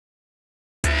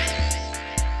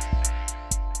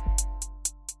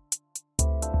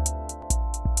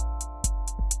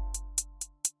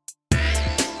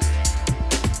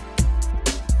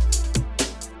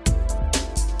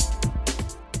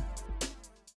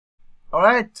All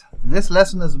right, this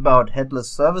lesson is about headless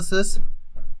services.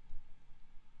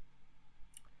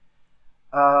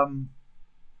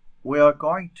 We are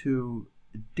going to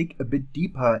dig a bit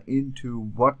deeper into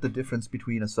what the difference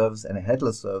between a service and a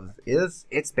headless service is.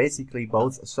 It's basically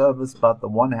both a service, but the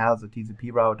one has a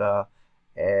TCP router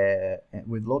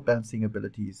with load balancing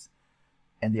abilities,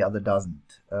 and the other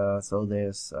doesn't. So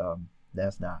there's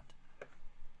that.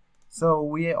 So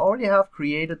we already have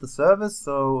created the service,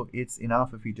 so it's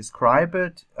enough if we describe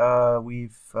it.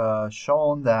 We've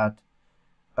shown that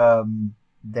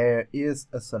there is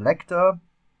a selector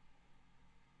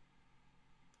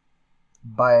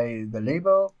by the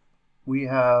label. We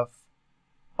have,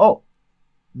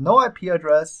 no IP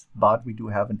address, but we do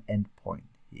have an endpoint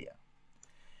here.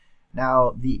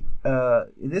 Now,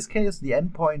 in this case, the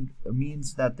endpoint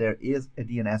means that there is a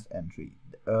DNS entry.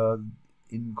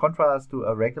 In contrast to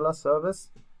a regular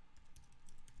service,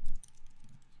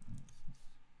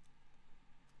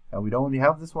 we don't only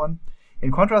have this one.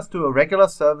 In contrast to a regular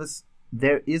service,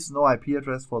 there is no IP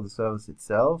address for the service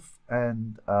itself,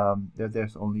 and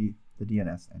there's only the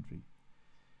DNS entry.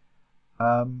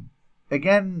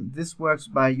 Again, this works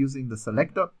by using the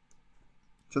selector,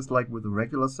 just like with a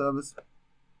regular service.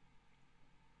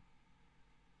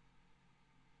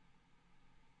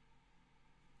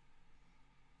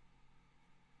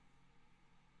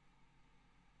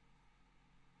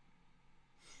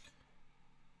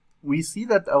 We see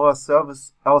that our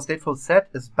stateful set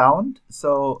is bound.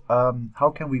 So how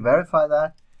can we verify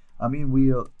that? I mean,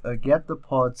 we'll get the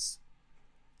pods.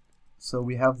 So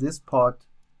we have this pod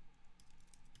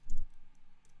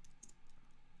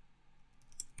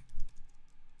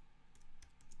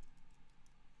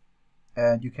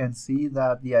and you can see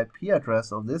that the IP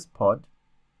address of this pod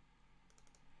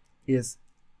is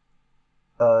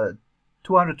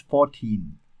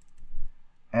 214.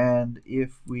 And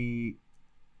if we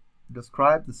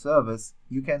describe the service,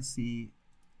 you can see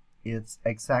it's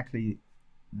exactly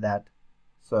that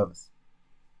service,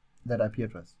 that IP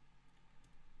address.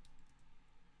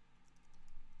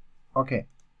 Okay.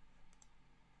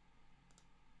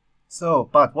 So,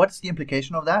 but what's the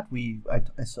implication of that? I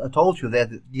told you there's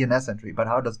the DNS entry, but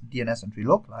how does the DNS entry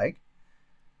look like?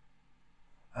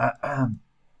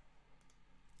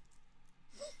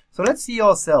 So let's see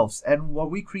ourselves, and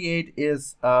what we create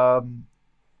is a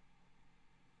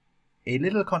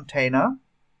little container,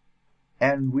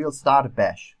 and we'll start a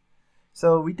bash.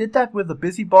 So we did that with the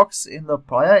BusyBox in the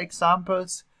prior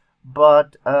examples,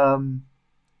 but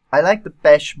I like the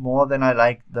bash more than I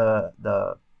like the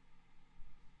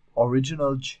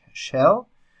original shell.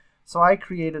 So I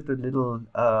created a little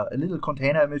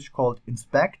container image called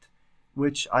inspect,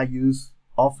 which I use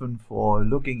often for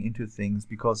looking into things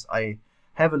because I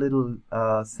have a little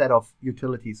set of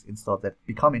utilities installed that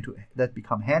become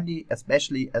handy,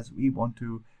 especially as we want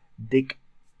to dig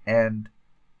and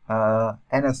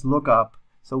NS lookup.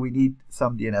 So we need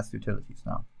some DNS utilities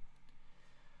now.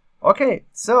 Okay,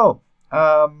 so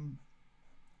our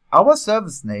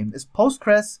service name is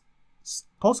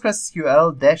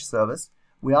PostgreSQL service.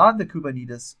 We are in the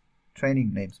Kubernetes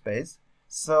training namespace.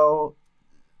 So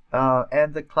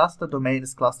and the cluster domain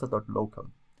is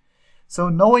cluster.local. So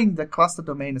knowing the cluster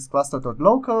domain is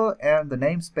cluster.local and the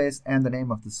namespace and the name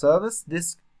of the service,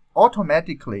 this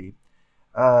automatically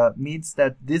means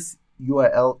that this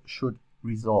URL should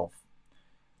resolve.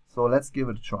 So let's give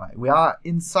it a try. We are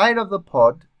inside of the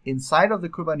pod, inside of the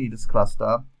Kubernetes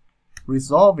cluster,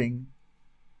 resolving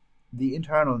the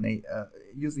internal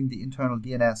using the internal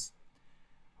DNS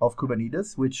of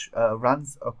Kubernetes, which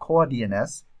runs a core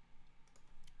DNS.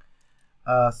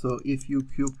 So if you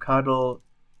kubectl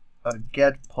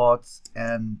get pods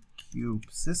and kube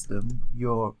system,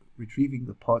 you're retrieving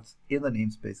the pods in the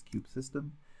namespace kube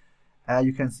system.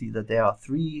 You can see that there are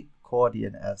 3 core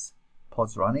DNS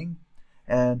pods running,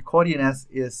 and core DNS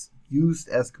is used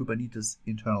as Kubernetes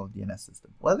internal DNS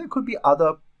system. Well, there could be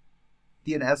other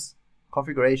DNS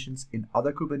configurations in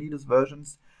other Kubernetes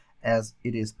versions, as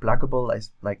it is pluggable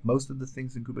like most of the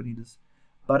things in Kubernetes.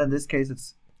 But in this case,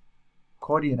 it's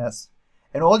core DNS.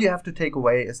 And all you have to take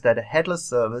away is that a headless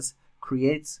service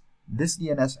creates this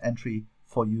DNS entry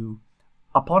for you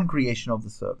upon creation of the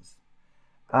service.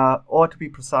 Or to be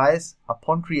precise,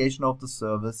 upon creation of the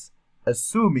service,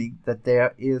 assuming that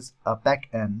there is a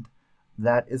backend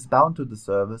that is bound to the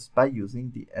service by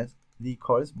using the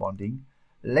corresponding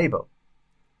label.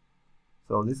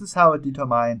 So this is how it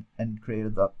determined and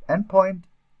created the endpoint.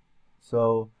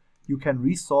 So you can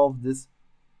resolve this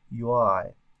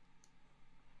URI.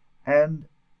 And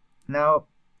now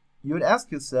you would ask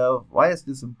yourself, why is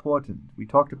this important? We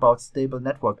talked about stable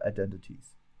network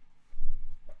identities.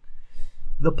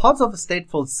 The pods of a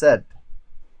stateful set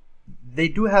they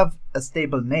do have a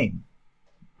stable name,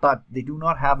 but they do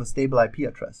not have a stable IP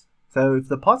address. So if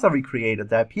the pods are recreated,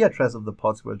 the IP address of the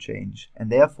pods will change, and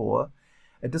therefore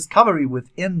a discovery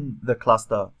within the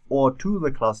cluster or to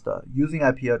the cluster using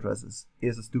IP addresses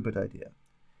is a stupid idea.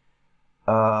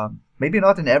 Maybe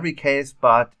not in every case,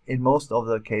 but in most of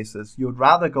the cases, you'd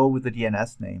rather go with the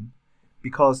DNS name,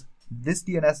 because this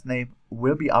DNS name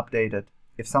will be updated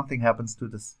if something happens to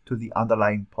the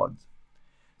underlying pod.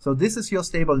 So this is your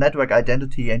stable network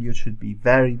identity, and you should be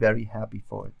very, very happy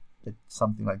for it that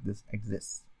something like this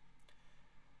exists.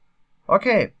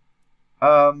 Okay,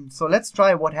 so let's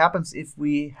try what happens if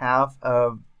we have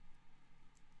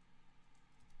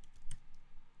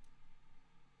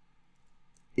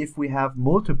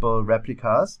multiple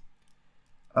replicas.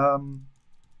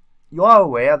 You are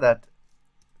aware that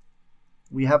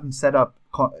we haven't set up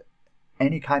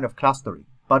any kind of clustering,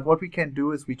 but what we can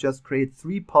do is we just create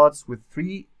 3 pods with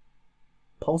 3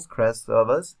 Postgres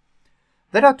servers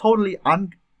that are totally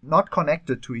not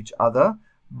connected to each other,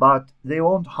 but they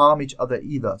won't harm each other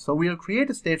either. So we'll create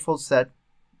a stateful set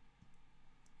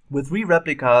with 3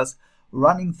 replicas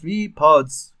running 3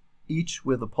 pods each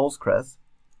with a Postgres,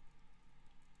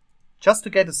 just to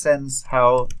get a sense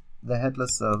how the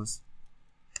headless service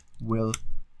will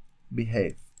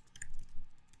behave.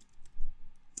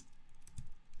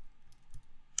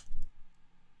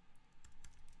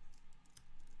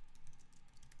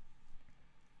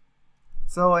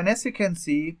 So, and as you can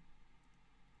see,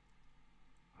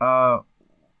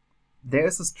 there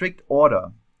is a strict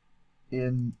order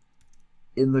in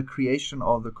the creation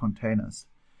of the containers.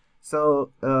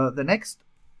 So the next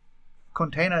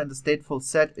container in the stateful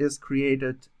set is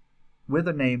created with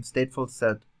the name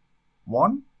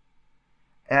StatefulSet1,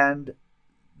 and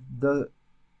the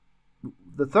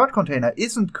third container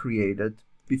isn't created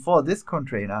before this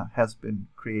container has been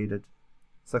created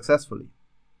successfully.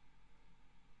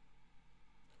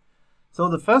 So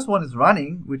the first one is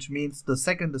running, which means the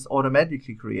second is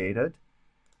automatically created,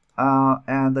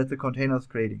 and that the container is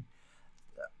creating.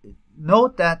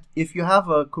 Note that if you have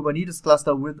a Kubernetes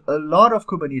cluster with a lot of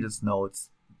Kubernetes nodes,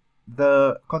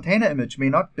 the container image may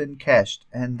not have been cached,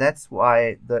 and that's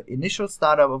why the initial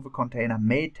startup of a container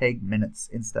may take minutes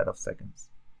instead of seconds.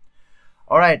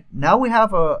 All right, now we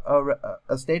have a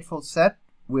stateful set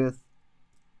with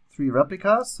 3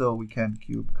 replicas, so we can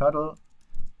kubectl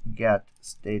get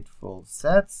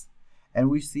StatefulSets,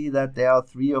 and we see that there are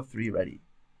 3 of 3 ready.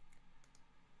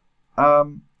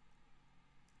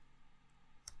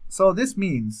 So this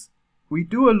means we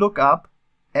do a lookup,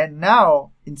 and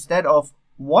now instead of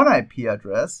 1 IP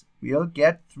address, we'll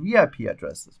get 3 IP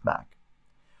addresses back,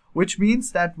 which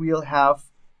means that we'll have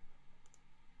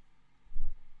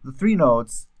the 3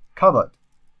 nodes covered.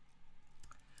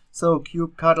 So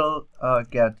kubectl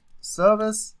get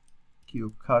service,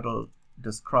 kubectl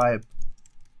describe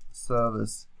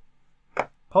service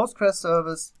Postgres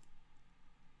service,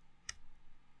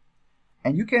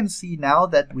 and you can see now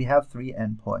that we have 3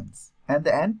 endpoints, and the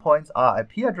endpoints are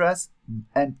IP address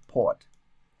and port.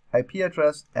 IP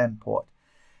address and port.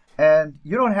 And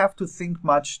you don't have to think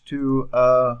much to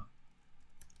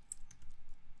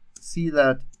see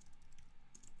that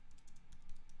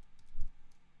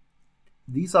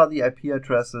these are the IP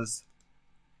addresses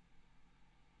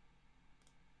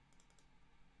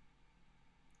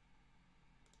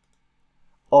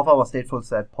of our stateful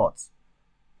set pods.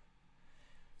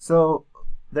 So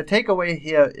the takeaway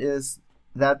here is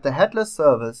that the headless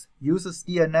service uses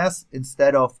DNS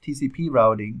instead of TCP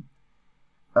routing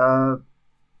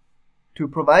to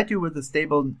provide you with a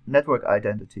stable network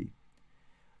identity.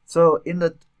 So in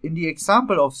the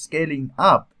example of scaling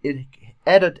up, it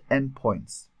added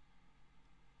endpoints.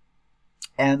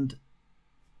 And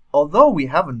although we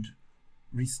haven't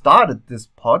restarted this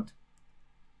pod,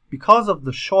 because of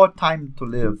the short time to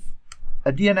live,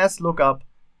 a DNS lookup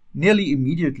nearly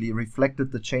immediately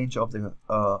reflected the change of the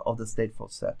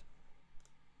stateful set.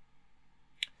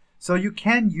 So you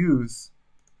can use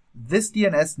this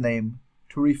DNS name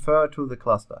to refer to the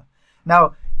cluster.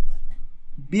 Now,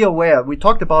 be aware, we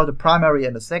talked about the primary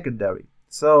and the secondary.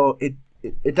 So it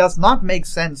does not make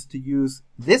sense to use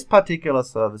this particular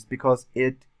service because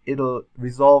it'll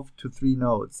resolve to 3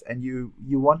 nodes, and you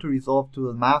want to resolve to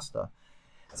the master.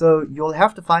 So you'll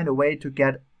have to find a way to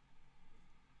get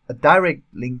a direct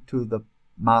link to the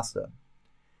master,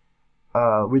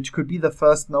 which could be the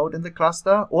first node in the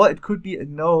cluster, or it could be a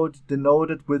node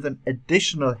denoted with an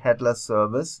additional headless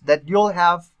service that you'll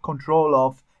have control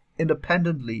of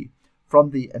independently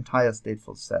from the entire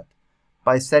stateful set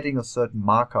by setting a certain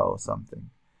marker or something,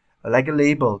 like a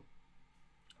label.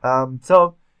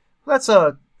 So that's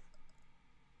a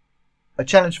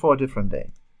challenge for a different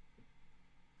day.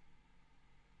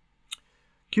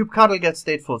 kubectl gets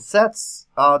StatefulSets,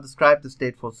 describe the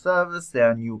stateful service. There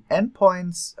are new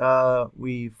endpoints.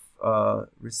 We've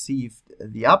received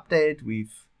the update.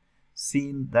 We've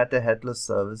seen that the headless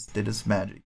service did its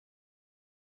magic.